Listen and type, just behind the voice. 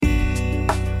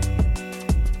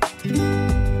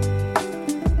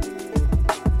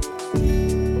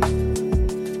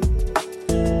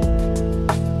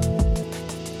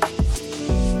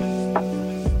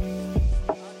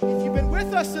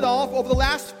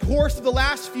course of the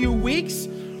last few weeks,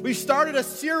 we started a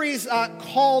series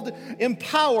called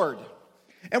Empowered.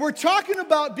 And we're talking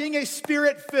about being a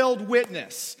spirit-filled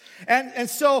witness. And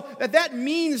so that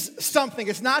means something.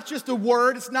 It's not just a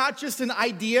word. It's not just an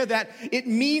idea, that it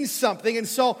means something. And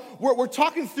so we're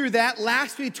talking through that.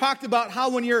 Last week we talked about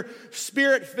how when you're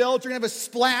spirit-filled, you're going to have a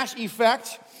splash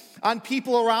effect on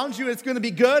people around you. It's going to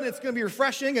be good. It's going to be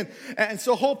refreshing. And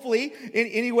so hopefully,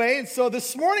 anyway. And so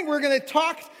this morning we're going to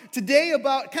talk today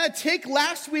about kind of take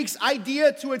last week's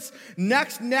idea to its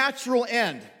next natural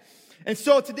end. And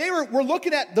so today we're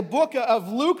looking at the book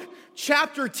of Luke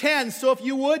chapter 10. So if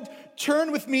you would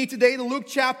turn with me today to Luke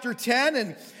chapter 10.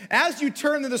 And as you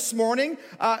turn this morning,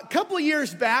 a couple of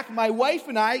years back, my wife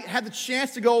and I had the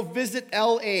chance to go visit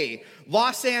L.A.,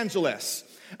 Los Angeles.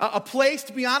 A place,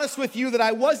 to be honest with you, that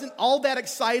I wasn't all that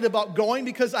excited about going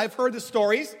because I've heard the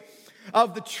stories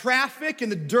of the traffic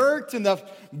and the dirt and the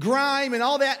grime and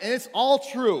all that, and it's all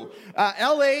true.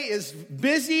 L.A. is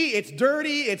busy, it's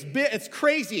dirty, it's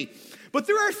crazy. But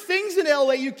there are things in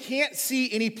L.A. you can't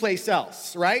see anyplace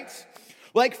else, right?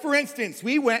 Like, for instance,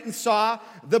 we went and saw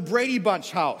the Brady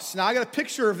Bunch house. Now, I got a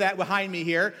picture of that behind me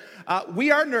here.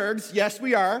 We are nerds. Yes,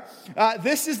 we are.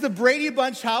 This is the Brady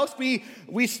Bunch house.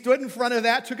 We stood in front of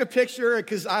that, took a picture,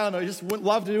 because, I don't know, just would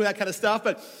love to do that kind of stuff.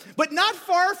 But not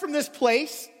far from this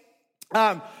place,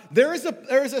 there is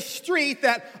a street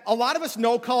that a lot of us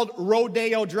know called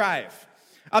Rodeo Drive.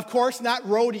 Of course, not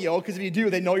rodeo, because if you do,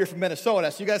 they know you're from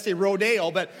Minnesota, so you got to say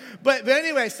rodeo. But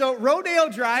anyway, so Rodeo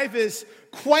Drive is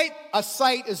quite a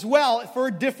sight as well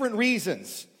for different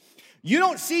reasons. You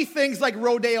don't see things like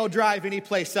Rodeo Drive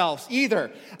anyplace else either.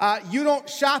 You don't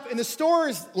shop in the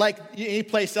stores like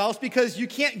anyplace else because you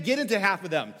can't get into half of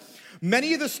them.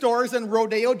 Many of the stores on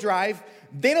Rodeo Drive,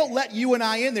 they don't let you and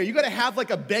I in there. You got to have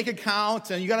like a bank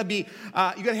account, and you got to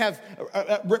have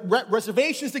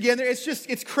reservations to get in there.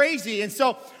 It's crazy. And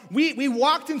so we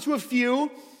walked into a few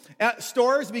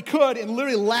stores we could and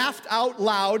literally laughed out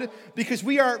loud because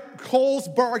we are Kohl's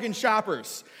bargain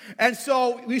shoppers. And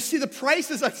so we see the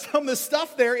prices of some of the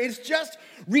stuff there. It's just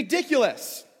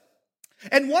ridiculous.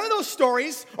 And one of those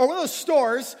stores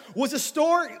was a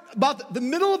store about the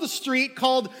middle of the street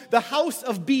called the House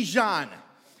of Bijan.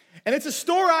 And it's a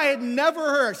store I had never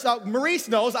heard. So Maurice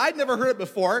knows, I'd never heard it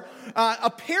before.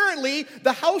 Apparently,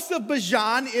 the House of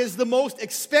Bijan is the most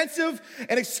expensive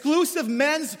and exclusive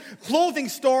men's clothing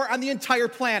store on the entire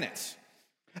planet.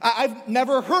 I've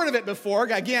never heard of it before,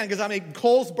 again, because I'm a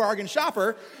Kohl's bargain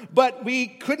shopper, but we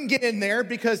couldn't get in there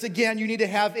because, again, you need to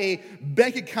have a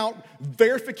bank account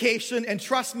verification, and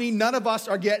trust me, none of us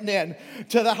are getting in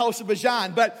to the House of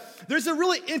Bijan. But there's a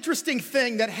really interesting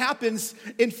thing that happens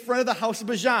in front of the House of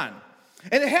Bijan,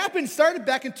 and it started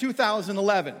back in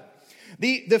 2011.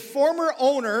 The former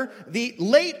owner, the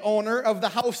late owner of the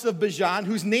House of Bijan,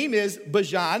 whose name is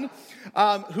Bijan,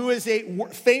 who is a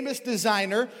famous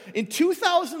designer, in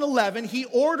 2011, he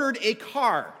ordered a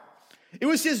car. It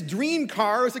was his dream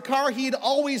car. It was a car he had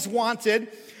always wanted.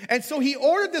 And so he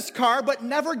ordered this car, but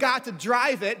never got to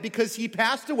drive it because he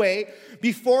passed away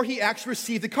before he actually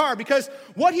received the car. Because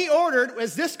what he ordered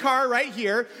was this car right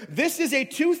here. This is a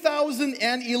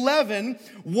 2011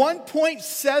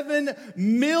 $1.7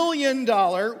 million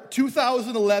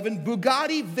 2011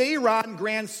 Bugatti Veyron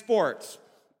Grand Sport.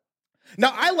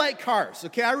 Now, I like cars,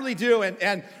 okay? I really do.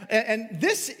 And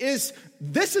this is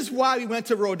why we went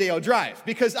to Rodeo Drive,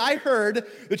 because I heard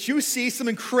that you see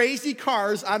some crazy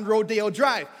cars on Rodeo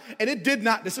Drive, and it did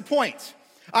not disappoint.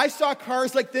 I saw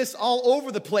cars like this all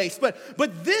over the place, but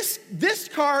this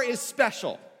car is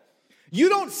special. You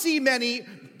don't see many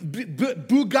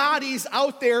Bugattis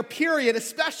out there, period,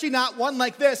 especially not one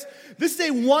like this. This is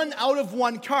a one out of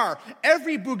one car.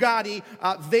 Every Bugatti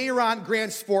Veyron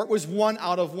Grand Sport was one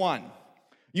out of one.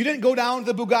 You didn't go down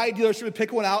to the Bugatti dealership and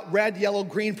pick one out, red, yellow,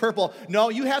 green, purple. No,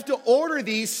 you have to order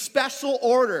these special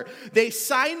order. They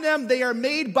sign them. They are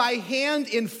made by hand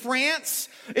in France.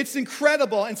 It's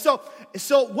incredible. And so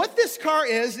what this car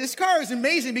is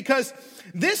amazing because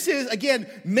this is, again,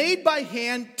 made by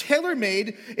hand,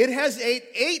 tailor-made. It has an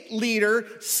 8-liter,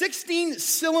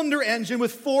 16-cylinder engine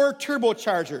with 4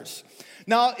 turbochargers.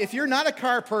 Now, if you're not a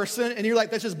car person and you're like,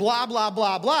 that's just blah, blah,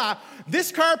 blah, blah,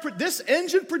 this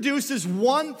engine produces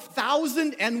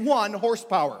 1,001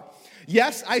 horsepower.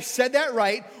 Yes, I said that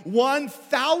right,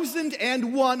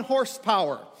 1,001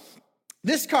 horsepower.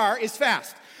 This car is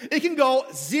fast. It can go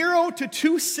 0 to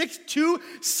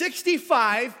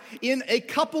 265 in a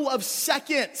couple of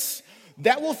seconds.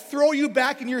 That will throw you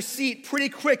back in your seat pretty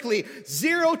quickly.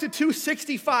 0 to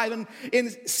 265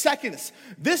 in seconds.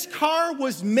 This car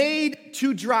was made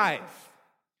to drive.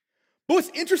 But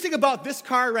what's interesting about this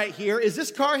car right here is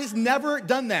this car has never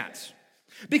done that.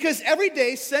 Because every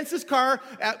day since this car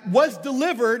was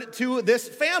delivered to this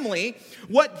family,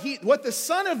 what the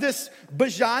son of this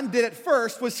Bajan did at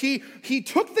first was he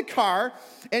took the car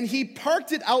and he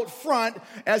parked it out front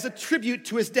as a tribute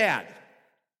to his dad.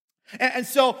 And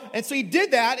so he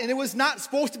did that, and it was not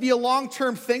supposed to be a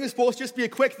long-term thing. It was supposed to just be a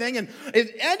quick thing. And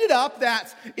it ended up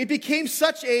that it became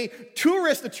such a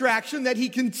tourist attraction that he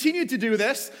continued to do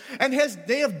this. And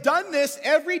they have done this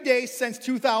every day since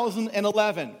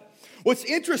 2011. What's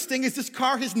interesting is this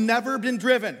car has never been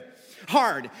driven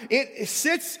hard. It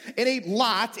sits in a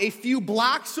lot a few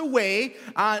blocks away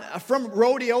from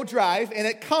Rodeo Drive, and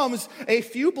it comes a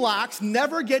few blocks,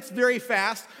 never gets very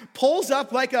fast, pulls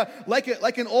up like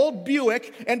an old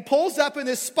Buick, and pulls up in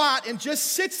this spot and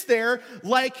just sits there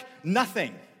like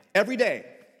nothing every day.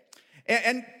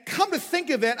 And come to think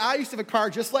of it, I used to have a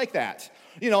car just like that,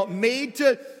 made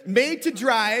to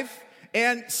drive.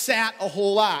 And sat a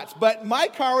whole lot. But my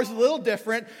car was a little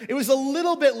different. It was a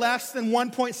little bit less than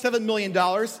 $1.7 million.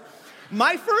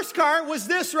 My first car was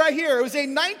this right here. It was a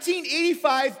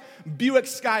 1985 Buick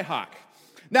Skyhawk.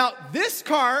 Now, this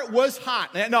car was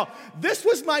hot. Now, this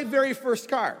was my very first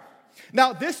car.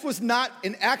 Now, this was not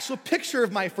an actual picture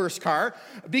of my first car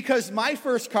because my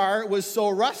first car was so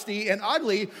rusty and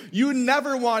ugly, you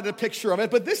never wanted a picture of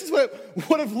it. But this is what it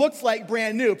would have looked like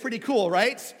brand new. Pretty cool,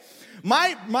 right?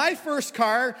 My first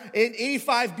car, an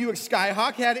 85 Buick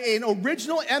Skyhawk, had an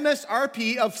original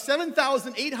MSRP of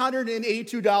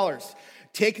 $7,882.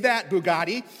 Take that,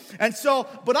 Bugatti.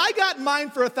 But I got mine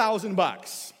for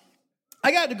 $1,000.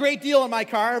 I got a great deal on my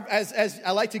car, as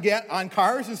I like to get on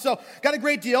cars, and so got a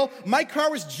great deal. My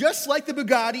car was just like the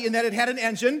Bugatti in that it had an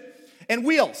engine and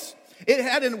wheels. It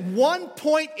had a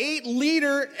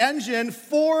 1.8-liter engine,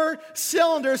 4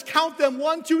 cylinders, count them,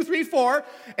 1, 2, 3, 4,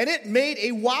 and it made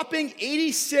a whopping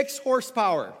 86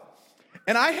 horsepower.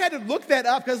 And I had to look that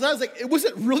up because I was like, was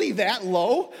it really that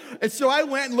low? And so I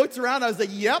went and looked around. I was like,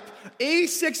 yep,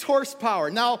 86 horsepower.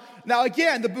 Now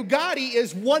again, the Bugatti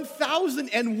is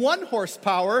 1,001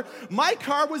 horsepower. My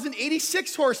car was an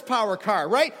 86 horsepower car,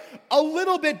 right? A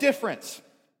little bit different.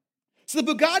 So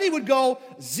the Bugatti would go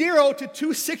 0 to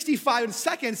 265 in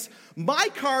seconds. My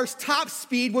car's top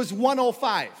speed was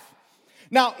 105.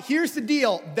 Now, here's the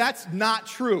deal. That's not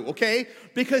true, okay?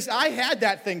 Because I had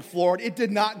that thing floored. It did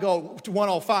not go to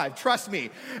 105, trust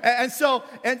me. And so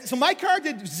my car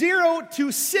did 0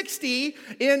 to 60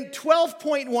 in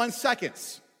 12.1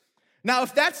 seconds. Now,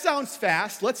 if that sounds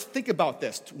fast, let's think about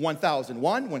this.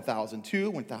 1001,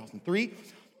 1002, 1003,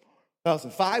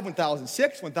 1005,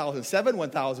 1006, 1007,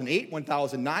 1008,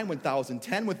 1009,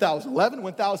 1010, 1011,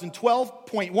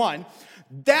 1012.1.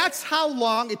 That's how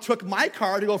long it took my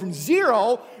car to go from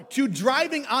 0 to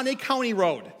driving on a county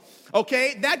road.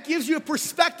 Okay? That gives you a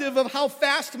perspective of how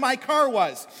fast my car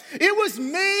was. It was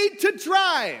made to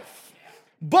drive,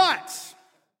 but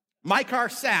my car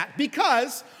sat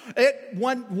because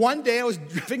one day I was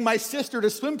driving my sister to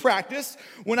swim practice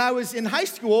when I was in high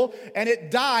school, and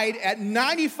it died at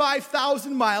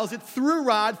 95,000 miles. It threw a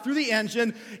rod through the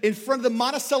engine in front of the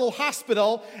Monticello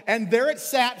Hospital, and there it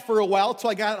sat for a while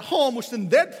until I got it home, which in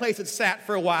that place it sat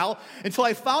for a while, until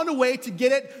I found a way to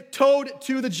get it towed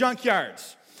to the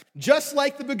junkyards. Just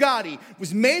like the Bugatti. It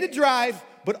was made to drive,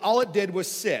 but all it did was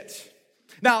sit.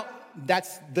 Now,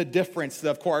 that's the difference,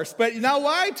 of course. But now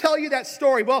why I tell you that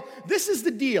story? Well, this is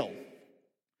the deal.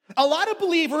 A lot of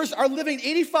believers are living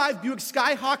 85 Buick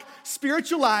Skyhawk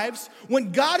spiritual lives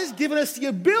when God has given us the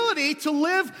ability to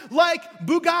live like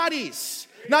Bugattis.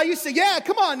 Now you say, yeah,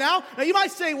 come on now. Now you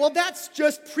might say, well, that's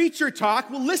just preacher talk.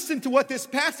 Well, listen to what this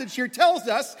passage here tells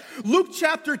us. Luke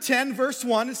chapter 10, verse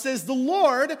 1, it says, the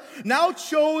Lord now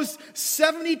chose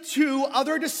 72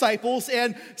 other disciples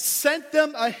and sent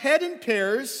them ahead in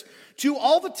pairs to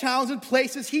all the towns and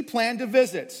places he planned to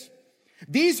visit.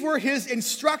 These were his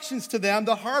instructions to them.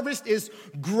 The harvest is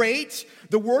great.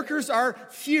 The workers are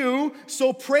few.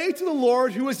 So pray to the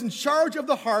Lord who is in charge of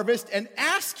the harvest and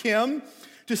ask him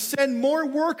to send more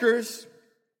workers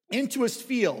into his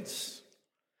fields.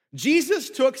 Jesus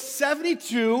took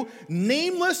 72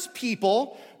 nameless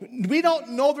people. We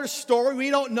don't know their story. We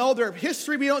don't know their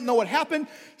history. We don't know what happened.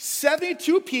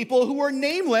 72 people who were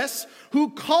nameless,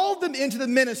 who called them into the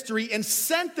ministry and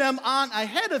sent them on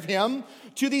ahead of him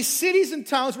to these cities and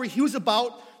towns where he was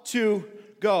about to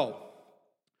go.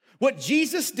 What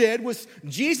Jesus did was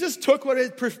Jesus took what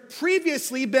had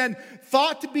previously been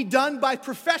thought to be done by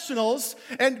professionals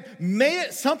and made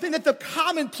it something that the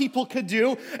common people could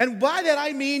do. And by that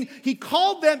I mean he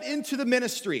called them into the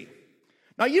ministry.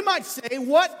 Now you might say,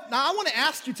 now I want to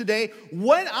ask you today,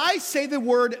 when I say the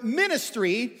word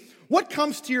ministry, what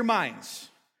comes to your minds?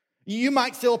 You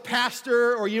might say,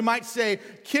 pastor, or you might say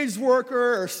kids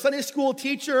worker or Sunday school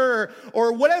teacher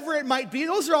or whatever it might be.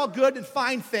 Those are all good and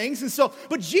fine things.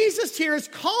 But Jesus here is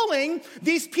calling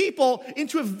these people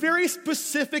into a very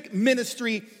specific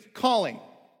ministry calling.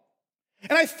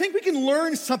 And I think we can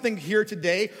learn something here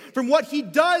today from what he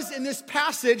does in this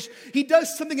passage. He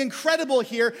does something incredible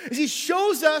here, is he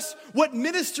shows us what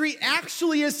ministry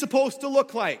actually is supposed to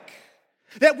look like.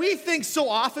 That we think so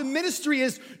often ministry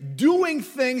is doing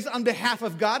things on behalf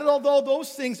of God, and although those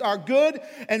things are good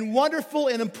and wonderful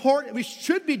and important, we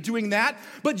should be doing that.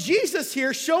 But Jesus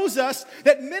here shows us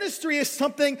that ministry is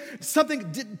something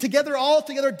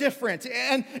altogether different.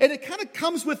 And it kind of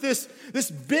comes with this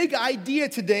big idea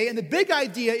today, and the big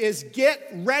idea is get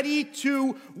ready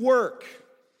to work.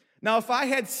 Now, if I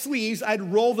had sleeves, I'd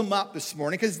roll them up this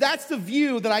morning, because that's the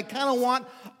view that I kind of want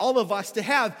all of us to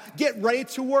have. Get ready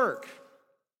to work.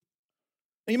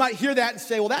 And you might hear that and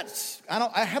say, well,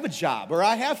 I have a job, or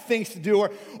I have things to do,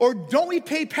 or don't we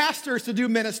pay pastors to do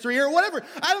ministry, or whatever.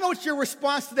 I don't know what your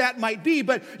response to that might be,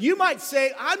 but you might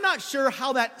say, I'm not sure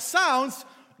how that sounds,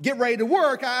 get ready to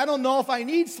work. I don't know if I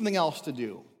need something else to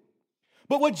do.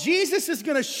 But what Jesus is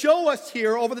going to show us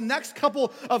here over the next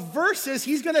couple of verses,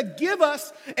 he's going to give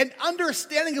us an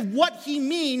understanding of what he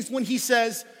means when he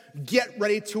says, get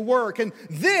ready to work. And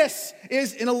this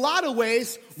is, in a lot of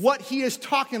ways, what he is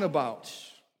talking about.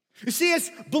 You see,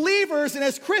 as believers and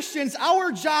as Christians,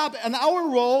 our job and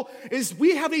our role is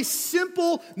we have a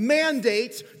simple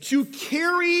mandate to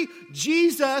carry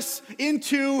Jesus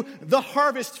into the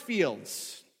harvest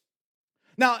fields.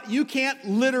 Now, you can't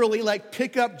literally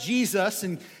pick up Jesus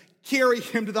and carry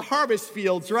him to the harvest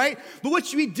fields, right? But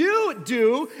what we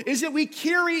do is that we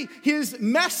carry his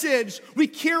message. We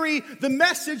carry the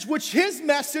message, which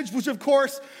of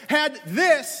course had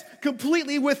this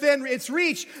completely within its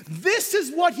reach. This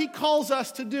is what he calls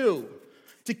us to do,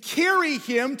 to carry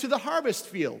him to the harvest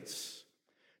fields.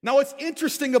 Now, what's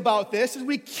interesting about this is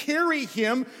we carry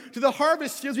him to the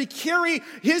harvest fields. We carry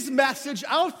his message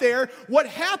out there. What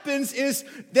happens is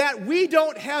that we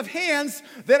don't have hands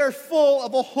that are full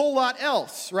of a whole lot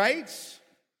else, right?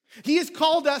 He has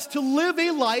called us to live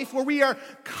a life where we are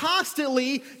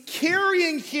constantly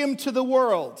carrying him to the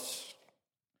world.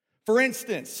 For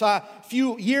instance, a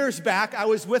few years back, I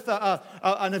was with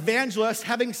an evangelist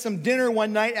having some dinner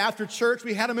one night after church.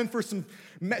 We had him in for some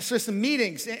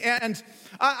meetings, and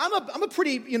I'm a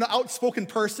pretty outspoken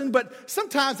person, but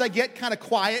sometimes I get kind of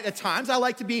quiet at times. I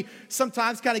like to be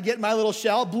sometimes kind of get in my little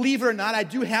shell. Believe it or not, I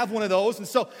do have one of those, and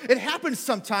so it happens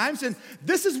sometimes. And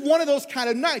this is one of those kind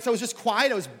of nights. I was just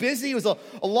quiet. I was busy. It was a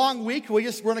long week. We're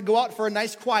going to go out for a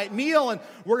nice quiet meal, and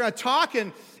we're going to talk.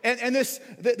 And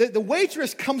the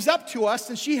waitress comes up to us,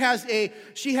 and she has a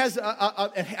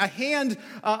hand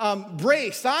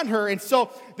brace on her, and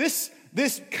so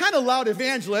this kind of loud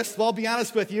evangelist, well, I'll be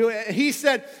honest with you, he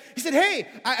said, hey,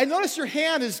 I noticed your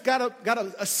hand has got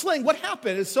a sling. What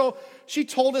happened? And so she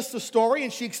told us the story,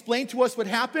 and she explained to us what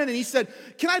happened, and he said,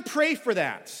 can I pray for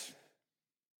that?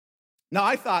 Now,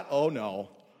 I thought, oh, no.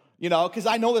 Because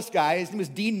I know this guy. His name is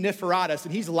Dean Niferatis,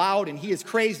 and he's loud, and he is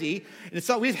crazy. And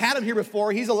so we've had him here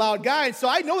before. He's a loud guy. And so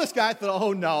I know this guy. I thought,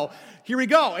 oh, no. Here we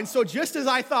go. And so just as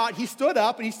I thought, he stood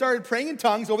up, and he started praying in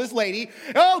tongues over this lady.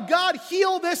 Oh, God,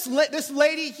 heal this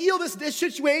lady. Heal this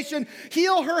situation.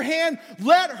 Heal her hand.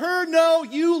 Let her know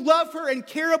you love her and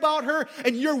care about her,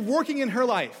 and you're working in her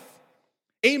life.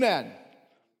 Amen.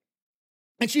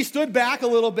 And she stood back a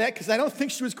little bit because I don't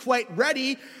think she was quite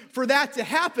ready for that to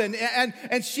happen. And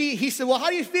he said, well,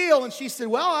 how do you feel? And she said,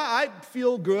 well, I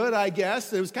feel good, I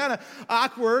guess. It was kind of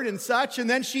awkward and such. And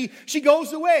then she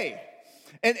goes away.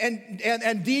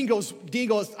 And Dean goes,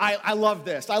 I love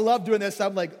this. I love doing this.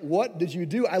 I'm like, what did you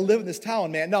do? I live in this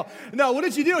town, man. No, what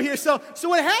did you do here? So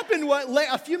what happened,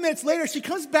 a few minutes later, she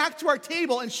comes back to our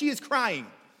table and she is crying.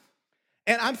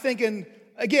 And I'm thinking,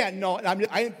 again, no,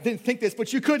 I didn't think this,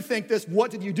 but you could think this. What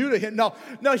did you do to him? No,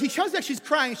 he comes back, she's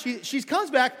crying. She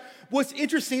comes back. What's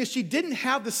interesting is she didn't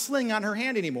have the sling on her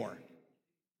hand anymore.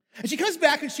 And she comes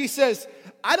back and she says,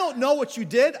 I don't know what you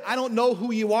did. I don't know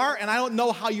who you are, and I don't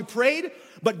know how you prayed,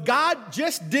 but God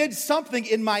just did something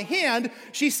in my hand.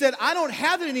 She said, I don't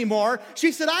have it anymore.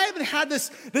 She said, I haven't had this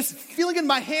feeling in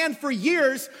my hand for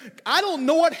years. I don't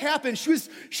know what happened.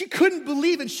 She couldn't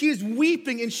believe it. She is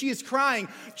weeping and she is crying.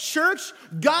 Church,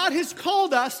 God has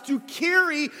called us to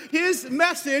carry his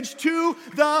message to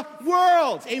the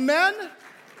world. Amen?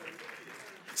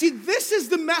 See, this is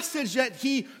the message that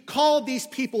he called these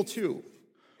people to.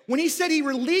 When he said he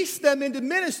released them into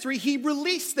ministry, he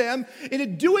released them into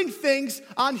doing things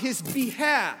on his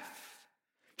behalf.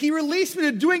 He released me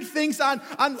to doing things on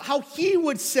how he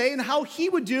would say and how he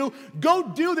would do. Go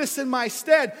do this in my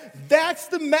stead. That's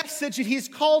the message that he's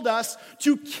called us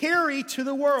to carry to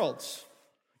the world.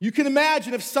 You can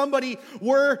imagine if somebody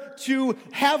were to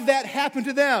have that happen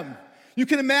to them. You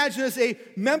can imagine as a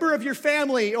member of your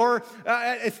family or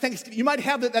you might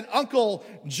have that Uncle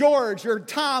George or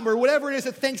Tom or whatever it is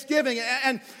at Thanksgiving.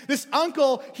 And this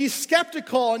uncle, he's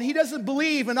skeptical and he doesn't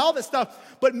believe and all this stuff.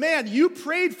 But man, you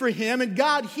prayed for him and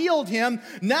God healed him.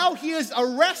 Now he is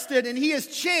arrested and he has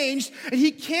changed and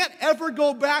he can't ever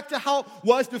go back to how it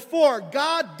was before.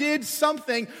 God did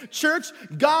something. Church,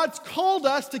 God's called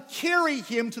us to carry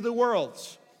him to the world.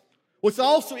 What's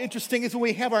also interesting is when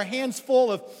we have our hands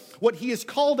full of what he has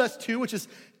called us to, which is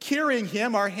carrying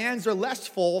him, our hands are less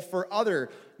full for other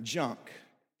junk,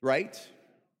 right?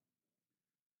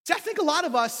 See, I think a lot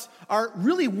of us are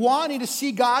really wanting to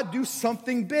see God do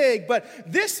something big, but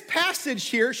this passage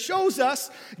here shows us,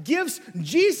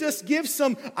 Jesus gives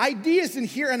some ideas in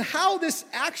here on how this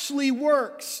actually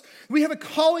works. We have a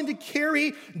calling to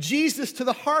carry Jesus to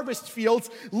the harvest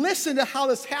fields. Listen to how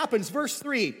this happens. Verse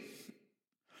 3.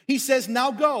 He says,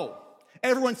 now go.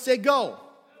 Everyone say go.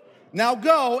 Now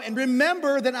go and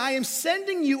remember that I am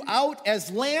sending you out as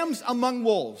lambs among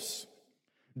wolves.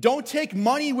 Don't take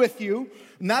money with you,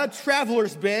 not a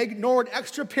traveler's bag, nor an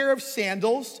extra pair of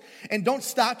sandals, and don't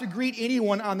stop to greet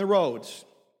anyone on the roads.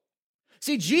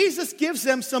 See, Jesus gives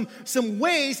them some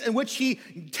ways in which he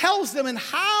tells them and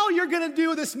how you're going to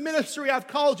do this ministry I've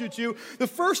called you to. The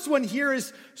first one here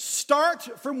is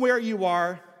start from where you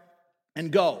are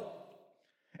and go.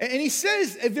 And he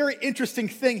says a very interesting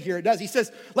thing here. It does. He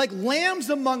says, like lambs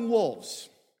among wolves.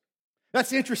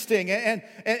 That's interesting. And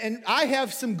I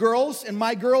have some girls, and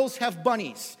my girls have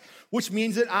bunnies, which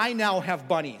means that I now have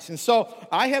bunnies. And so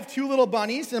I have two little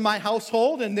bunnies in my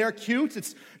household, and they're cute.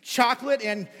 It's Chocolate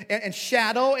and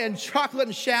Shadow. And Chocolate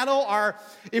and Shadow are,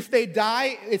 if they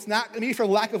die, it's not going to be from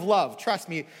lack of love. Trust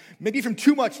me. Maybe from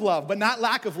too much love, but not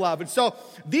lack of love. And so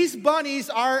these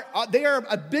bunnies are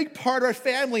a big part of our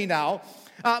family now.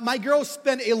 My girls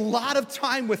spend a lot of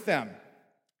time with them.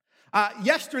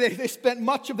 Yesterday, they spent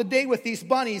much of the day with these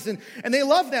bunnies, and they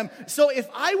love them. So if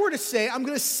I were to say, I'm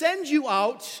going to send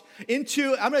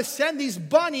these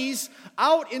bunnies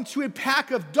out into a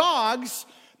pack of dogs,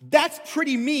 that's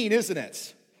pretty mean, isn't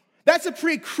it? That's a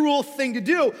pretty cruel thing to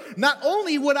do. Not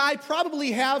only would I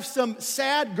probably have some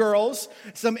sad girls,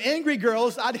 some angry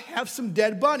girls, I'd have some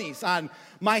dead bunnies on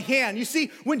my hand. You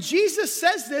see, when Jesus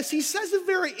says this, he says a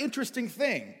very interesting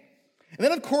thing. And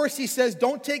then, of course, he says,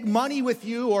 don't take money with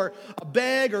you or a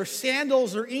bag or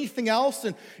sandals or anything else.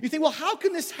 And you think, well, how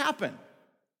can this happen?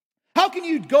 How can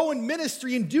you go in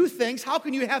ministry and do things? How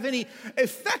can you have any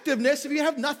effectiveness if you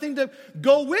have nothing to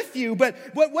go with you? But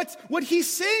what he's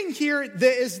saying here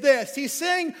is this. He's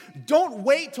saying, don't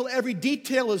wait till every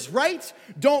detail is right.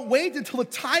 Don't wait until the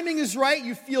timing is right.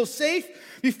 You feel safe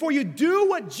before you do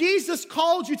what Jesus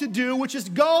called you to do, which is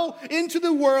go into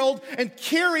the world and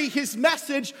carry his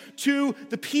message to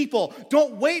the people.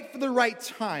 Don't wait for the right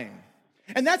time.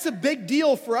 And that's a big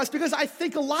deal for us because I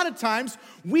think a lot of times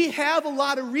we have a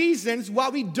lot of reasons why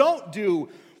we don't do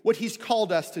what he's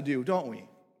called us to do, don't we?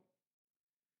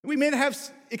 We may have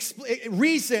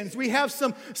reasons, we have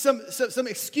some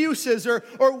excuses or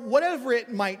whatever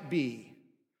it might be.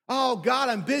 Oh, God,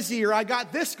 I'm busy, or I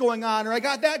got this going on, or I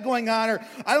got that going on, or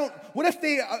what if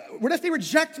they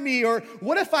reject me, or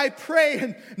what if I pray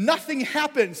and nothing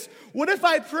happens? What if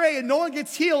I pray and no one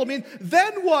gets healed? I mean,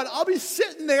 then what? I'll be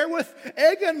sitting there with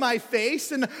egg on my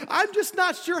face, and I'm just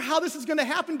not sure how this is going to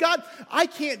happen. God, I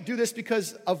can't do this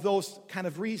because of those kind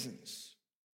of reasons.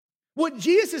 What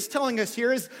Jesus is telling us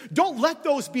here is don't let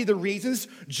those be the reasons.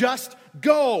 Just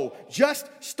go. Just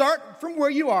start from where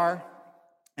you are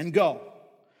and go.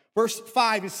 Verse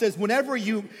 5, it says, whenever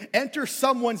you enter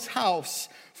someone's house,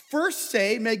 first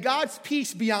say, may God's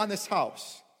peace be on this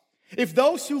house. If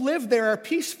those who live there are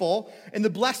peaceful, and the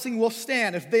blessing will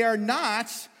stand. If they are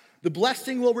not, the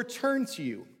blessing will return to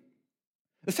you.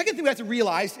 The second thing we have to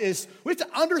realize is we have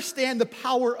to understand the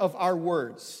power of our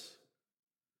words.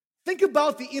 Think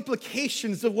about the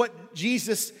implications of what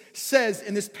Jesus says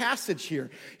in this passage here.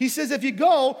 He says, if you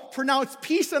go, pronounce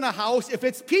peace on a house. If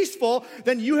it's peaceful,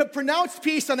 then you have pronounced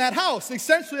peace on that house.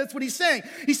 Essentially, that's what he's saying.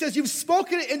 He says, you've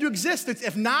spoken it into existence.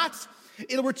 If not,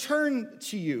 it'll return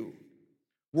to you.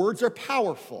 Words are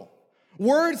powerful.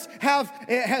 Words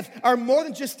are more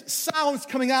than just sounds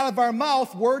coming out of our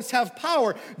mouth. Words have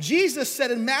power. Jesus said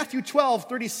in Matthew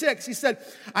 12:36, he said,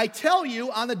 I tell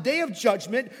you, on the day of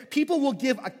judgment, people will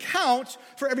give account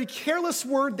for every careless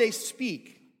word they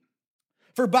speak.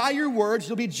 For by your words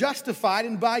you'll be justified,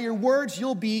 and by your words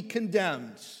you'll be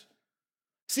condemned.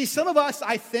 See, some of us,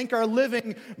 I think, are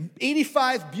living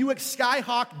 85 Buick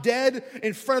Skyhawk dead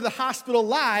in front of the hospital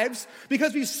lives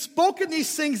because we've spoken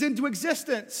these things into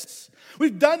existence.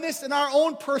 We've done this in our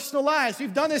own personal lives.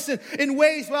 We've done this in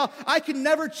ways, well, I can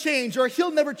never change, or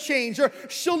he'll never change, or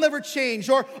she'll never change,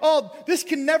 or, oh, this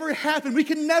can never happen. We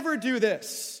can never do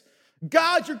this.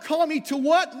 God, you're calling me to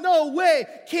what? No way.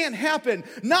 Can't happen.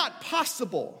 Not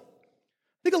possible.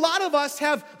 I think a lot of us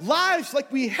have lives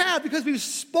like we have because we've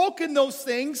spoken those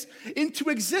things into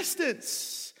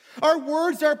existence. Our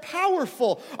words are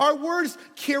powerful. Our words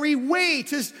carry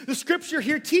weight, as the scripture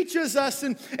here teaches us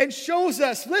and shows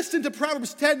us. Listen to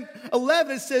Proverbs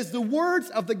 10:11. It says, the words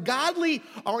of the godly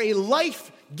are a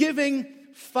life-giving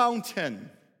fountain.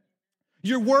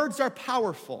 Your words are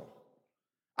powerful.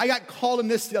 I got called in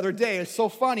this the other day. It's so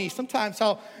funny sometimes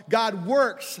how God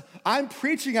works. I'm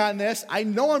preaching on this. I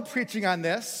know I'm preaching on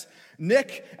this.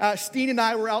 Nick, Steen, and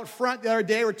I were out front the other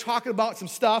day. We're talking about some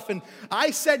stuff, and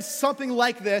I said something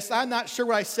like this. I'm not sure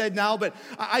what I said now, but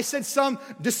I said some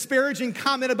disparaging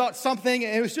comment about something,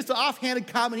 and it was just an offhanded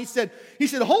comment. He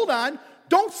said, hold on,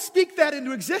 don't speak that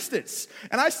into existence.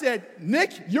 And I said,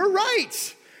 Nick, you're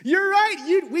right. You're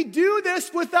right. We do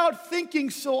this without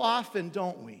thinking so often,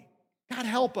 don't we? God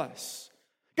help us.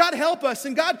 God help us.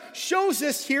 And God shows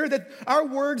us here that our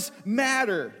words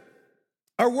matter.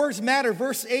 Our words matter.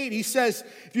 Verse 8, he says,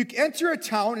 if you enter a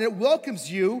town and it welcomes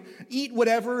you, eat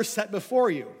whatever is set before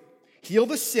you. Heal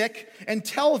the sick and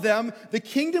tell them the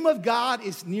kingdom of God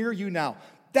is near you now.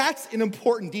 That's an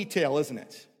important detail, isn't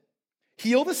it?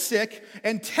 Heal the sick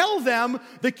and tell them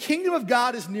the kingdom of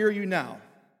God is near you now.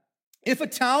 If a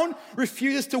town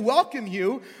refuses to welcome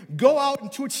you, go out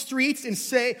into its streets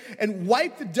and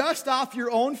wipe the dust off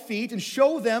your own feet and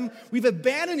show them we've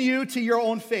abandoned you to your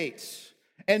own fate.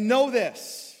 And know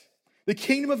this, the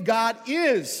kingdom of God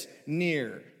is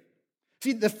near.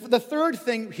 See, the third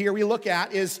thing here we look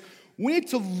at is we need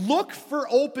to look for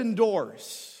open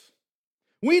doors.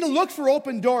 We need to look for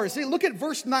open doors. See, look at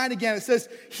verse 9 again. It says,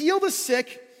 heal the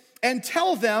sick and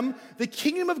tell them the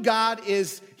kingdom of God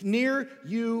is near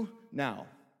you now.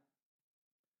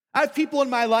 I have people in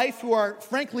my life who are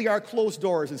closed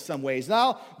doors in some ways. And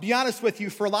I'll be honest with you,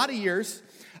 for a lot of years,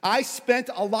 I spent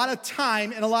a lot of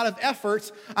time and a lot of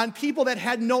efforts on people that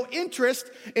had no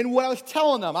interest in what I was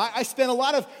telling them. I spent a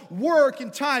lot of work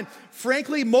and time.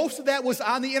 Frankly, most of that was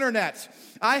on the internet.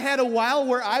 I had a while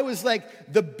where I was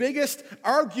like the biggest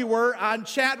arguer on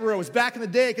chat rooms back in the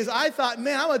day because I thought,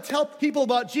 man, I'm going to tell people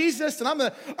about Jesus and I'm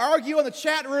going to argue in the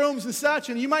chat rooms and such.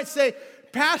 And you might say,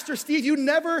 Pastor Steve, you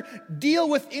never deal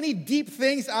with any deep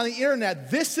things on the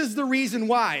internet. This is the reason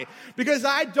why. Because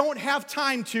I don't have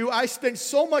time to. I spend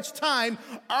so much time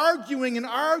arguing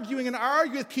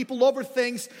with people over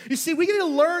things. You see, we need to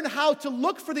learn how to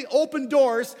look for the open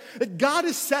doors that God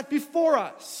has set before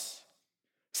us.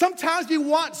 Sometimes we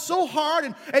want so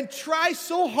hard and try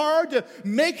so hard to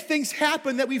make things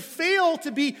happen that we fail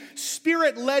to be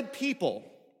Spirit-led people.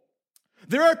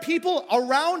 There are people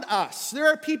around us. There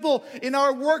are people in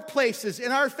our workplaces,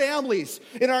 in our families,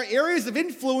 in our areas of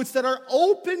influence that are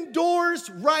open doors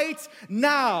right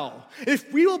now.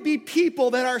 If we will be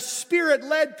people that are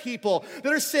Spirit-led people,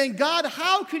 that are saying, God,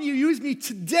 how can you use me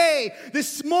today,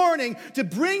 this morning, to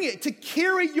bring it, to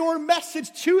carry your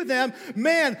message to them?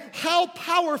 Man, how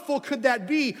powerful could that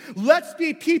be? Let's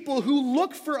be people who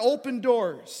look for open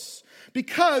doors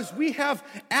because we have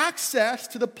access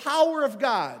to the power of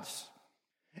God.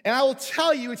 And I will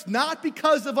tell you, it's not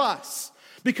because of us,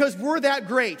 because we're that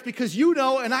great, because you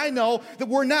know and I know that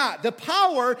we're not. The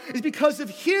power is because of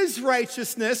His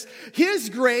righteousness, His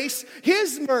grace,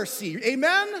 His mercy.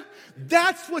 Amen?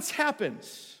 That's what's happened.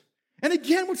 And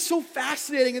again, what's so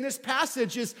fascinating in this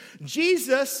passage is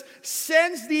Jesus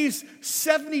sends these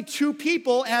 72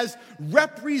 people as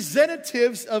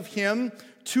representatives of Him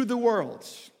to the world.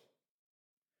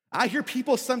 I hear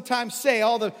people sometimes say,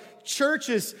 oh, the church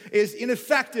is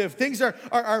ineffective. Things are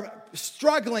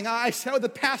struggling. I sat with a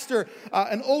pastor,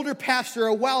 an older pastor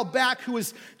a while back who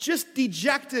was just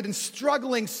dejected and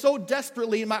struggling so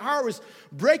desperately, and my heart was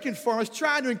breaking for him. I was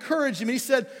trying to encourage him. And he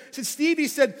said, Steve,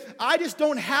 I just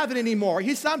don't have it anymore.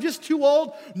 He said, I'm just too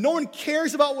old. No one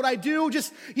cares about what I do.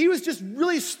 He was just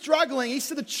really struggling. He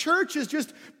said, the church has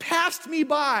just passed me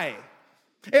by.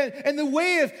 And the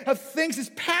way of things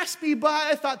has passed me by.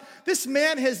 I thought, this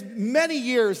man has many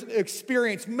years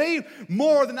experience, maybe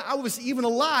more than I was even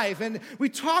alive. And we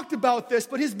talked about this,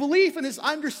 but his belief and his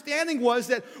understanding was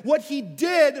that what he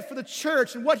did for the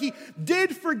church and what he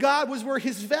did for God was where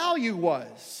his value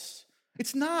was.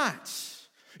 It's not.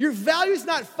 Your value is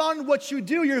not found in what you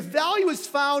do. Your value is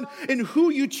found in who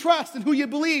you trust and who you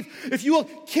believe. If you will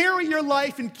carry your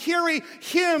life and carry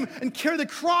Him and carry the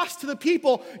cross to the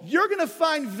people, you're going to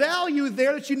find value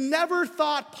there that you never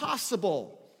thought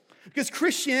possible. Because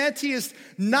Christianity is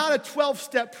not a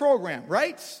 12-step program,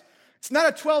 right? It's not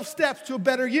a 12 steps to a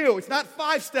better you. It's not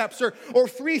 5 steps or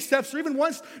 3 steps or even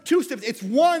 2 steps. It's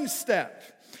one step.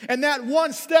 And that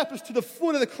one step is to the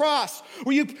foot of the cross,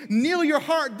 where you kneel your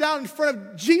heart down in front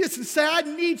of Jesus and say, I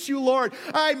need you, Lord.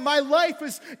 My life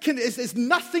is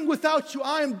nothing without you.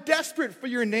 I am desperate for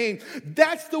your name.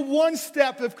 That's the one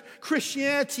step of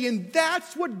Christianity, and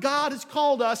that's what God has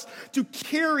called us to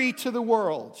carry to the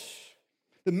world.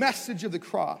 The message of the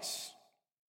cross.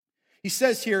 He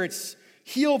says here it's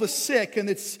heal the sick, and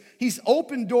He's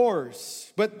opened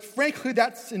doors. But frankly,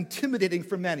 that's intimidating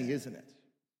for many, isn't it?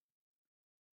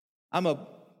 I'm a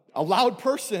loud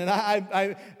person,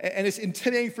 and it's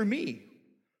intimidating for me.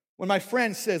 When my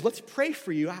friend says, let's pray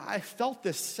for you, I felt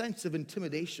this sense of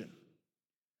intimidation.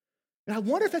 And I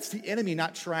wonder if that's the enemy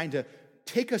not trying to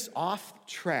take us off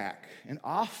track and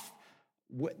off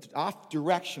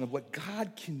direction of what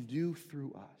God can do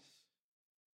through us.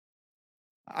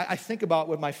 I think about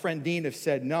what my friend Dean has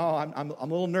said. No, I'm a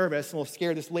little nervous. I'm a little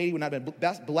scared. This lady would not have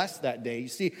been blessed that day. You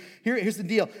see, here's the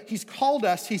deal. He's called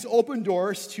us. He's opened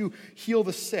doors to heal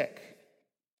the sick.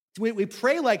 We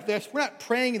pray like this. We're not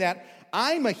praying that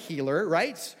I'm a healer,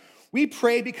 right? We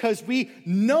pray because we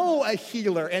know a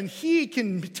healer, and He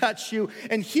can touch you,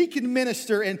 and He can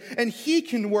minister, and He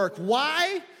can work.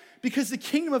 Why? Because the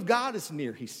kingdom of God is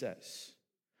near, he says.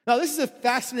 Now, this is a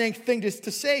fascinating thing to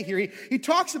say here. He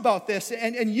talks about this,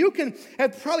 and you can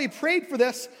have probably prayed for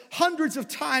this hundreds of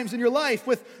times in your life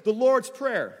with the Lord's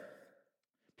Prayer.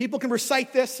 People can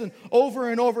recite this and over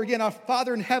again. Our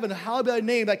Father in heaven, hallowed be thy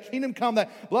name, thy kingdom come,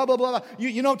 that blah, blah, blah, blah.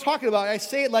 You know what I'm talking about. I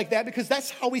say it like that because that's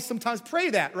how we sometimes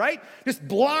pray that, right? Just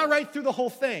blah right through the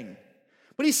whole thing.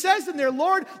 But he says in there,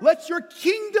 Lord, let your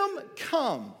kingdom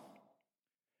come.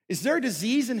 Is there a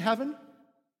disease in heaven?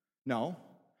 No.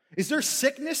 Is there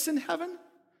sickness in heaven?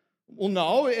 Well,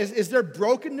 no. Is there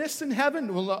brokenness in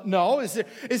heaven? Well, no. Is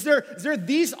there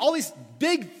all these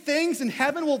big things in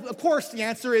heaven? Well, of course, the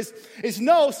answer is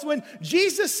no. So when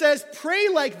Jesus says, pray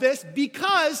like this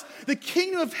because the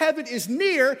kingdom of heaven is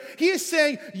near, he is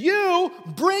saying, you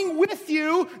bring with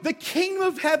you the kingdom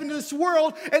of heaven to this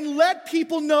world and let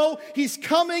people know he's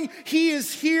coming, he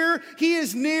is here, he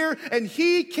is near, and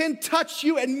he can touch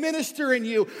you and minister in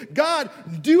you. God,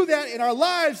 do that in our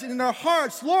lives and in our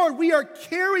hearts. Lord, we are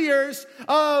carriers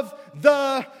of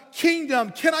the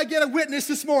kingdom. Can I get a witness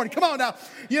this morning? Come on now.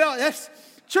 That's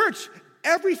church.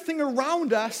 Everything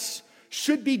around us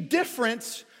should be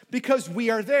different because we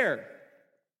are there.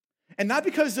 And not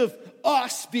because of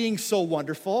us being so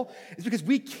wonderful. It's because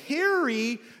we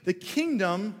carry the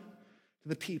kingdom to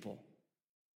the people.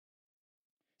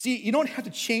 See, you don't have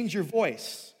to change your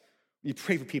voice when you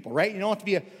pray for people, right? You don't have to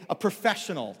be a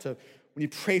professional when you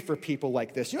pray for people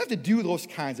like this. You don't have to do those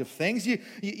kinds of things.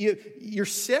 You're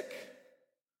sick.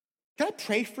 Can I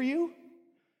pray for you?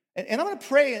 And I'm going to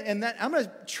pray, and I'm going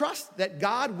to trust that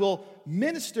God will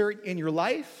minister in your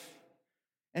life,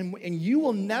 and you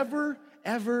will never,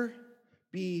 ever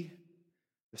be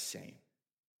the same.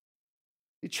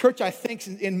 The church, I think,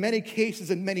 in many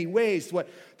cases, in many ways, what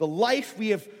the life we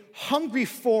have hungry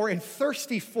for and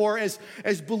thirsty for as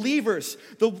believers,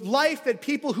 the life that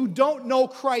people who don't know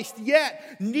Christ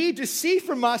yet need to see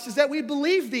from us is that we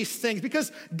believe these things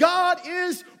because God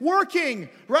is working,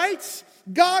 right?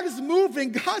 God is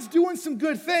moving. God's doing some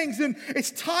good things, and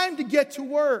it's time to get to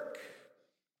work.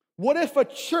 What if a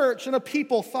church and a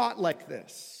people thought like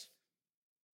this?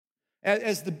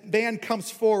 As the band comes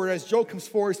forward, as Joe comes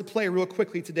forward to play real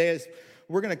quickly today, as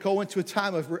we're going to go into a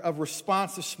time of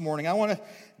response this morning, I want to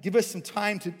give us some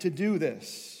time to do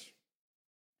this.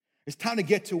 It's time to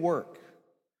get to work.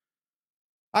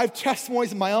 I have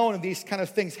testimonies of my own of these kind of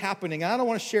things happening. I don't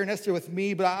want to share necessarily with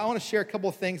me, but I want to share a couple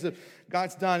of things that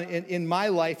God's done in my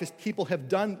life as people have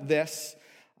done this.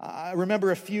 I remember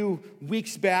a few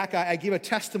weeks back, I gave a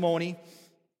testimony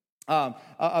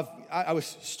I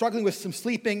was struggling with some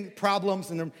sleeping problems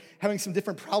and having some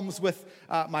different problems with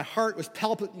my heart was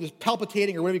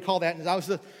palpitating or whatever you call that. And I was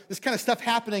this kind of stuff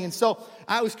happening. And so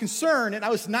I was concerned and I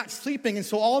was not sleeping. And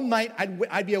so all night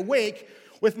I'd be awake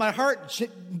with my heart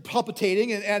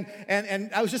palpitating and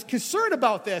I was just concerned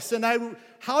about this. And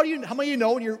how many of you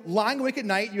know when you're lying awake at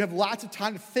night, you have lots of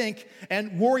time to think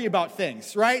and worry about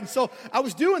things, right? And so I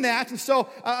was doing that. And so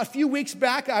a few weeks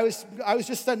back, I was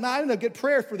just said, I'm going to get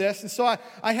prayer for this. And so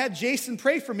I had Jason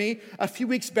pray for me a few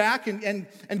weeks back and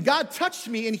God touched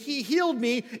me and he healed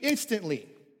me instantly.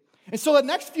 And so the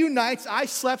next few nights, I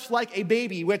slept like a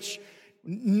baby, which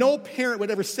no parent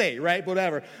would ever say, right?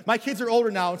 Whatever. My kids are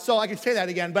older now, so I can say that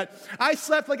again. But I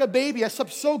slept like a baby. I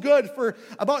slept so good for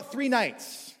about 3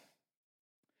 nights.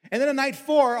 And then on night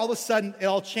 4, all of a sudden, it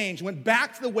all changed. Went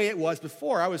back to the way it was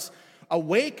before. I was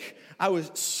awake. I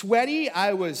was sweaty.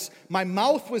 My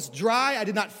mouth was dry. I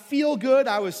did not feel good.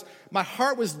 My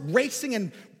heart was racing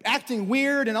and acting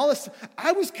weird and all this.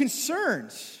 I was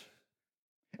concerned.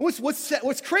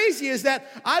 What's crazy is that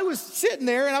I was sitting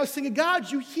there and I was thinking,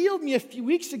 God, you healed me a few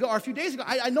weeks ago or a few days ago.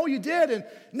 I know you did. And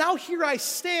now here I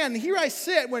stand, here I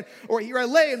sit, or here I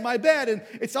lay in my bed, and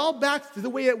it's all back to the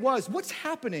way it was. What's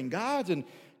happening, God? And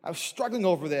I was struggling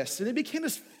over this. And it became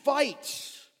this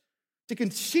fight to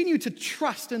continue to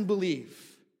trust and believe.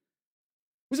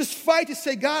 It was this fight to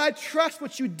say, God, I trust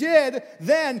what you did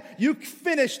then. You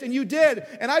finished and you did.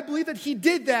 And I believe that he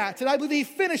did that. And I believe that he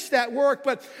finished that work.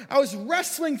 But I was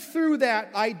wrestling through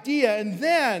that idea. And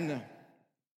then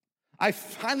I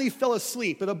finally fell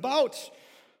asleep at about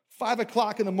 5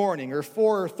 o'clock in the morning or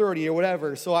 4:30 or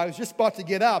whatever. So I was just about to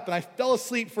get up. And I fell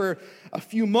asleep for a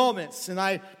few moments. And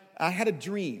I had a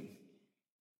dream.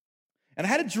 And I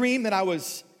had a dream that I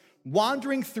was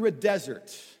wandering through a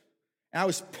desert. And I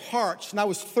was parched, and I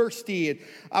was thirsty, and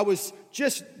I was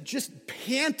just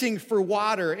panting for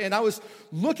water, and I was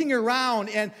looking around,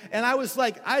 and I was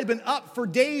like, I had been up for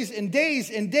days and days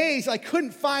and days. I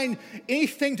couldn't find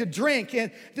anything to drink,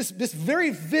 and this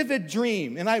very vivid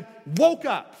dream, and I woke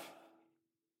up.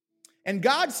 And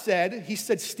God said, he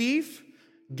said, Steve,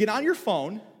 get on your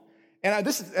phone, and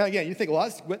again, you think,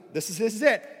 well, this is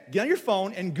it. Get on your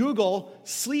phone and Google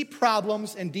sleep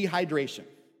problems and dehydration.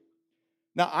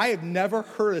 Now, I have never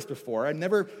heard this before. I've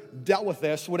never dealt with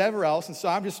this, whatever else. And so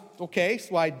I'm just, okay,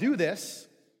 so I do this.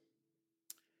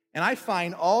 And I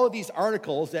find all of these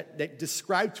articles that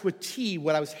describe to a T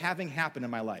what I was having happen in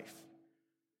my life.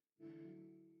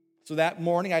 So that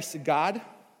morning I said, God,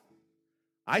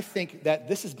 I think that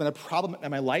this has been a problem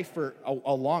in my life for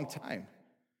a long time.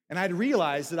 And I'd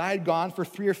realized that I had gone for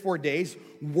 3 or 4 days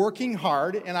working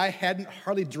hard, and I hadn't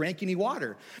hardly drank any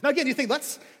water. Now, again, you think,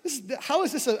 how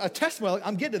is this a testimony?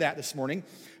 I'm getting to that this morning.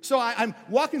 So I'm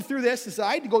walking through this, and so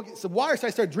I had to go get some water, so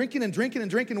I started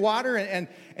drinking water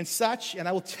and such. And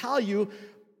I will tell you,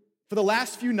 for the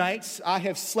last few nights, I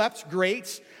have slept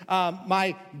great.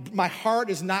 My heart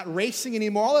is not racing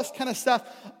anymore, all this kind of stuff.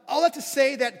 All that to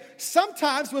say that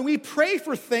sometimes when we pray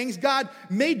for things, God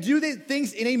may do the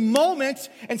things in a moment,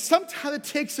 and sometimes it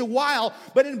takes a while.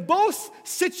 But in both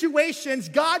situations,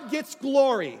 God gets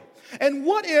glory. And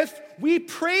what if we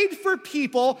prayed for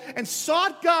people and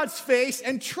sought God's face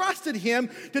and trusted him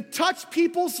to touch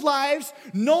people's lives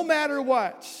no matter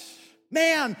what?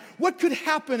 Man, what could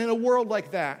happen in a world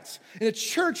like that? In a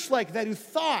church like that who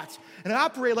thought and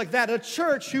operated like that? A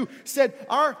church who said,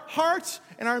 our heart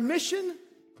and our mission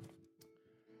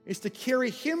is to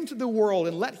carry him to the world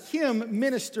and let him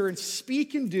minister and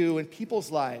speak and do in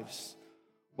people's lives,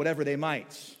 whatever they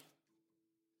might.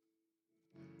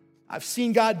 I've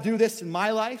seen God do this in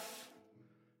my life.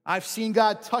 I've seen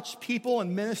God touch people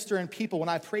and minister in people when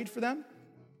I've prayed for them.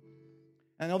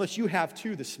 And I know that you have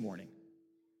too this morning.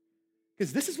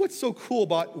 Because this is what's so cool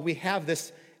about we have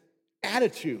this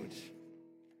attitude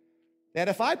that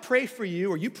if I pray for you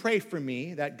or you pray for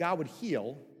me that God would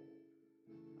heal,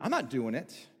 I'm not doing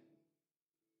it.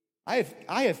 I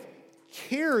have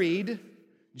carried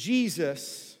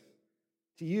Jesus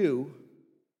to you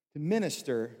to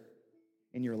minister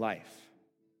in your life.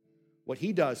 What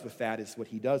he does with that is what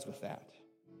he does with that.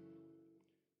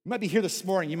 You might be here this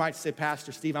morning. You might say,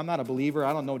 Pastor Steve, I'm not a believer.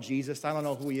 I don't know Jesus. I don't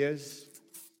know who he is.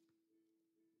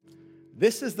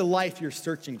 This is the life you're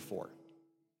searching for.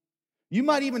 You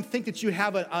might even think that you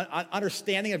have an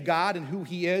understanding of God and who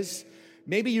he is.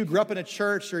 Maybe you grew up in a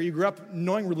church or you grew up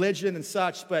knowing religion and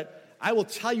such, but I will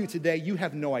tell you today, you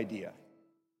have no idea.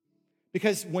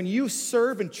 Because when you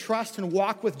serve and trust and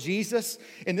walk with Jesus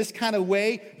in this kind of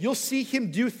way, you'll see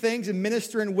him do things and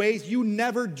minister in ways you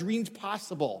never dreamed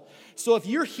possible. So if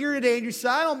you're here today and you say,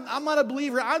 I'm not a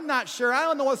believer, I'm not sure, I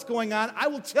don't know what's going on, I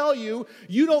will tell you,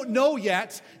 you don't know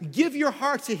yet. Give your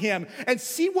heart to him and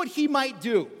see what he might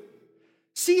do.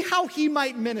 See how he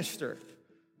might minister.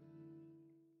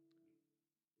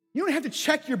 You don't have to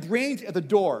check your brains at the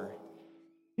door.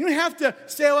 You don't have to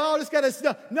say, well, I just got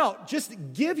to... No, just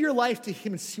give your life to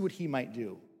him and see what he might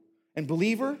do. And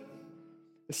believer,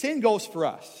 the same goes for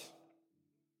us.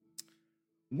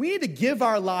 We need to give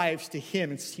our lives to him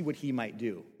and see what he might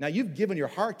do. Now, you've given your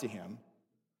heart to him,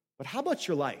 but how about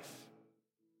your life?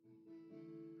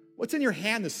 What's in your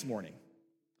hand this morning?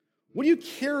 What are you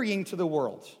carrying to the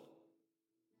world?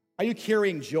 Are you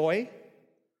carrying joy?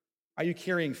 Are you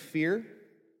carrying fear?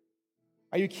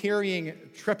 Are you carrying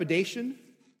trepidation?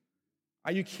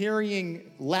 Are you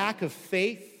carrying lack of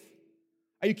faith?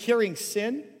 Are you carrying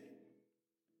sin?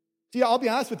 See, I'll be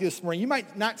honest with you this morning. You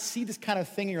might not see this kind of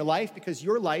thing in your life because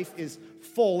your life is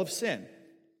full of sin.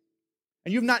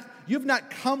 And you've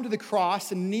not come to the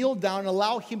cross and kneeled down and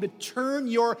allow him to turn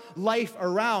your life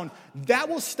around. That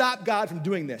will stop God from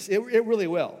doing this. It really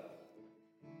will.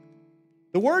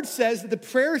 The word says that the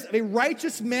prayers of a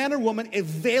righteous man or woman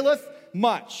availeth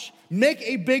much. Make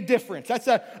a big difference. That's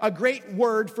a great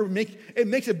word for it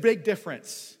makes a big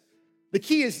difference. The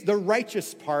key is the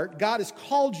righteous part. God has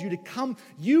called you to come,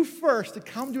 you first, to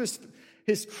come to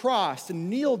his cross and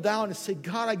kneel down and say,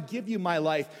 God, I give you my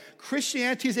life.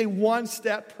 Christianity is a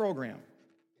one-step program.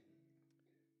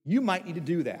 You might need to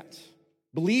do that.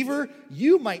 Believer,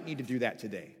 you might need to do that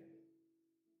today.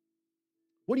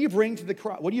 What do you bring to the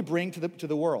cross? What do you bring to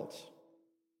the world?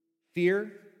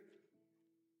 Fear?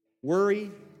 Worry?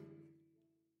 It's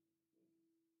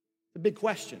a big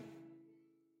question.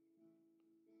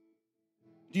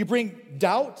 Do you bring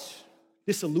doubt,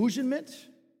 disillusionment?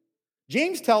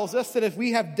 James tells us that if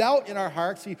we have doubt in our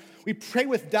hearts, we pray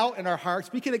with doubt in our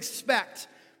hearts, we can expect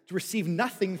to receive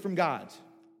nothing from God.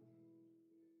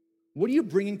 What are you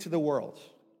bringing to the world?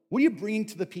 What are you bringing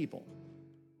to the people?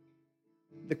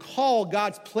 The call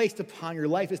God's placed upon your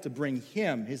life is to bring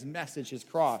him, his message, his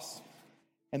cross,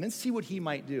 and then see what he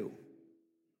might do.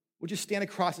 Would you stand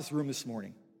across this room this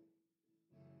morning?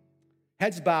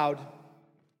 Heads bowed,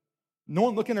 no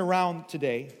one looking around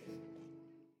today.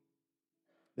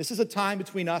 This is a time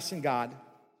between us and God.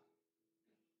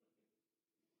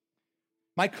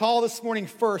 My call this morning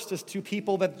first is to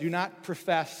people that do not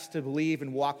profess to believe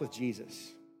and walk with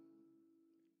Jesus.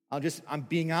 I'm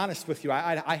being honest with you.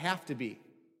 I have to be.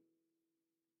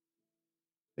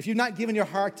 If you've not given your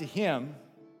heart to him,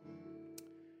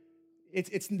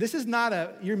 this is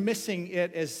not you're missing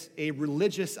it as a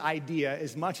religious idea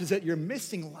as much as that you're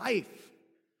missing life.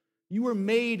 You were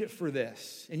made for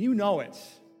this, and you know it.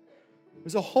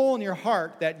 There's a hole in your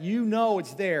heart that you know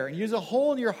it's there, and there's a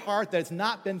hole in your heart that's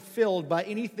not been filled by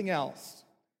anything else,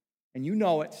 and you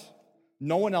know it.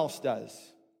 No one else does.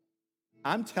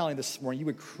 I'm telling you this morning, you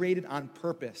were created on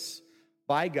purpose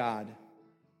by God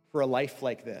for a life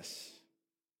like this.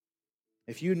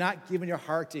 If you've not given your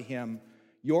heart to him,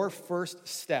 your first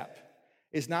step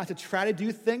is not to try to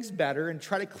do things better and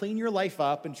try to clean your life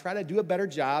up and try to do a better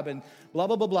job and blah,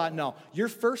 blah, blah, blah. No, your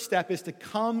first step is to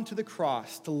come to the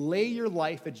cross, to lay your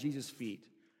life at Jesus' feet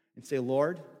and say,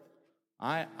 Lord,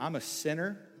 I'm a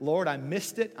sinner. Lord, I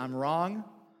missed it. I'm wrong.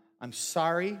 I'm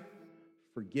sorry.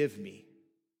 Forgive me.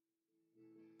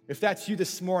 If that's you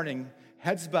this morning,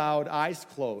 heads bowed, eyes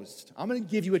closed, I'm going to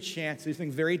give you a chance to do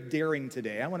something very daring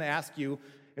today. I want to ask you,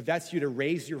 if that's you, to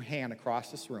raise your hand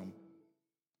across this room.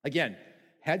 Again,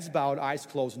 heads bowed, eyes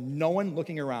closed, no one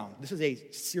looking around. This is a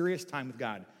serious time with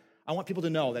God. I want people to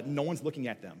know that no one's looking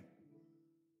at them.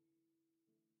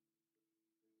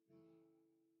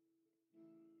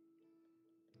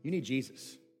 You need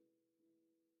Jesus.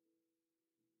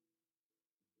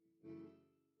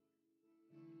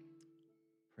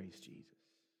 Praise Jesus.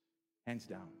 Hands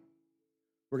down.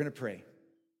 We're going to pray.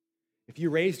 If you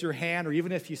raised your hand, or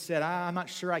even if you said, I'm not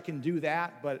sure I can do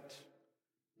that, but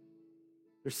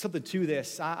there's something to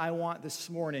this. I want this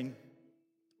morning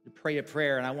to pray a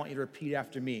prayer, and I want you to repeat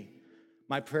after me.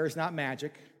 My prayer is not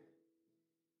magic,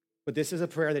 but this is a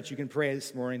prayer that you can pray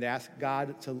this morning to ask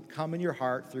God to come in your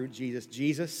heart through Jesus.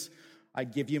 Jesus, I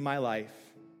give you my life.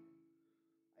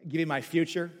 I give you my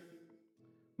future,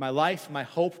 my life, my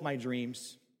hope, my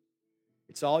dreams.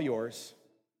 It's all yours.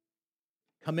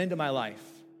 Come into my life.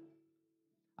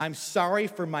 I'm sorry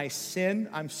for my sin.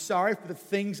 I'm sorry for the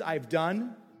things I've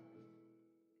done.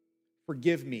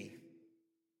 Forgive me.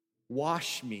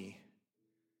 Wash me.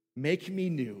 Make me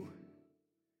new.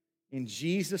 In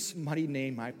Jesus' mighty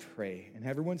name I pray. And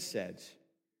everyone said,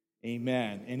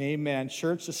 amen and amen.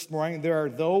 Church, this morning, there are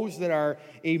those that are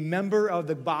a member of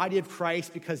the body of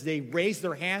Christ because they raised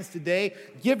their hands today.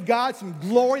 Give God some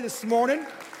glory this morning.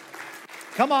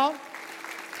 Come on.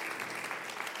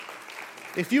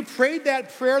 If you prayed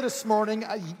that prayer this morning,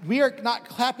 we are not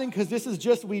clapping because this is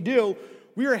just what we do.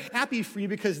 We are happy for you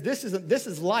because this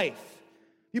is life.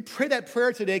 You pray that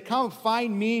prayer today, come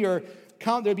find me, or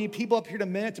come. There'll be people up here in a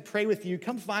minute to pray with you.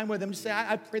 Come find with them. Just say,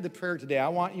 I prayed the prayer today. I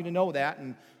want you to know that,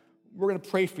 and we're going to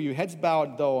pray for you. Heads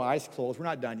bowed, though, eyes closed. We're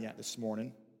not done yet this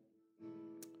morning.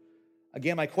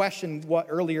 Again, my question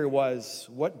earlier was,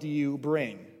 what do you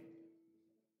bring?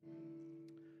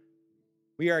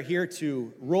 We are here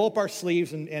to roll up our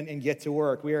sleeves and get to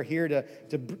work. We are here to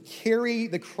carry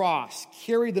the cross,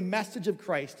 carry the message of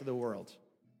Christ to the world.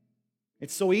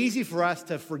 It's so easy for us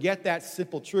to forget that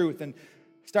simple truth and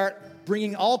start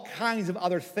bringing all kinds of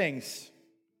other things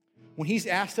when he's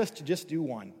asked us to just do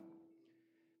one.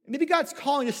 Maybe God's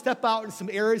calling you to step out in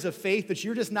some areas of faith that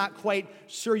you're just not quite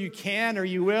sure you can or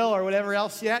you will or whatever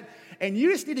else yet, and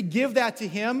you just need to give that to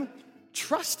him.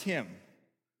 Trust him.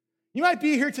 You might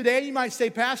be here today, you might say,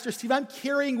 Pastor Steve, I'm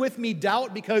carrying with me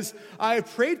doubt because I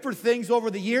have prayed for things over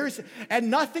the years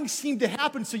and nothing seemed to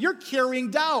happen, so you're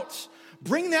carrying doubt.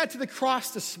 Bring that to the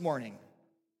cross this morning.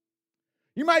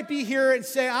 You might be here and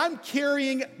say, I'm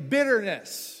carrying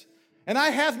bitterness, and I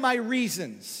have my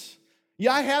reasons.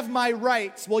 Yeah, I have my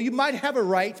rights. Well, you might have a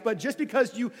right, but just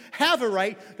because you have a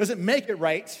right doesn't make it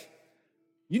right.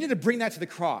 You need to bring that to the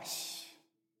cross.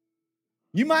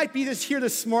 You might be here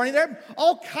this morning. There are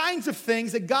all kinds of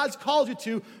things that God's called you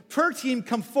to. Per team,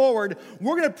 come forward.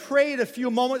 We're going to pray in a few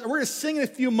moments. We're going to sing in a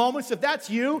few moments. If that's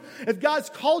you, if God's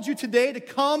called you today to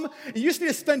come, and you just need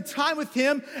to spend time with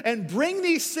him and bring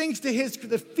these things to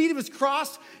the feet of his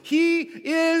cross, he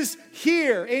is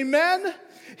here. Amen?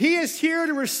 He is here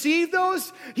to receive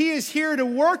those. He is here to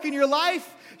work in your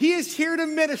life. He is here to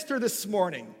minister this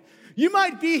morning. You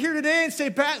might be here today and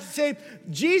say,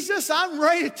 Jesus, I'm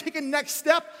ready to take a next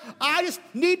step. I just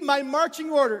need my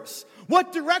marching orders.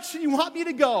 What direction you want me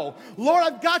to go? Lord,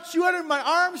 I've got you under my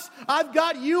arms. I've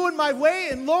got you in my way.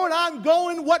 And Lord, I'm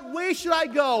going. What way should I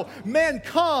go? Man,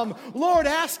 come. Lord,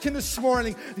 ask him this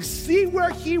morning. See where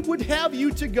he would have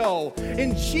you to go.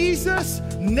 In Jesus'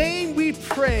 name we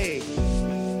pray.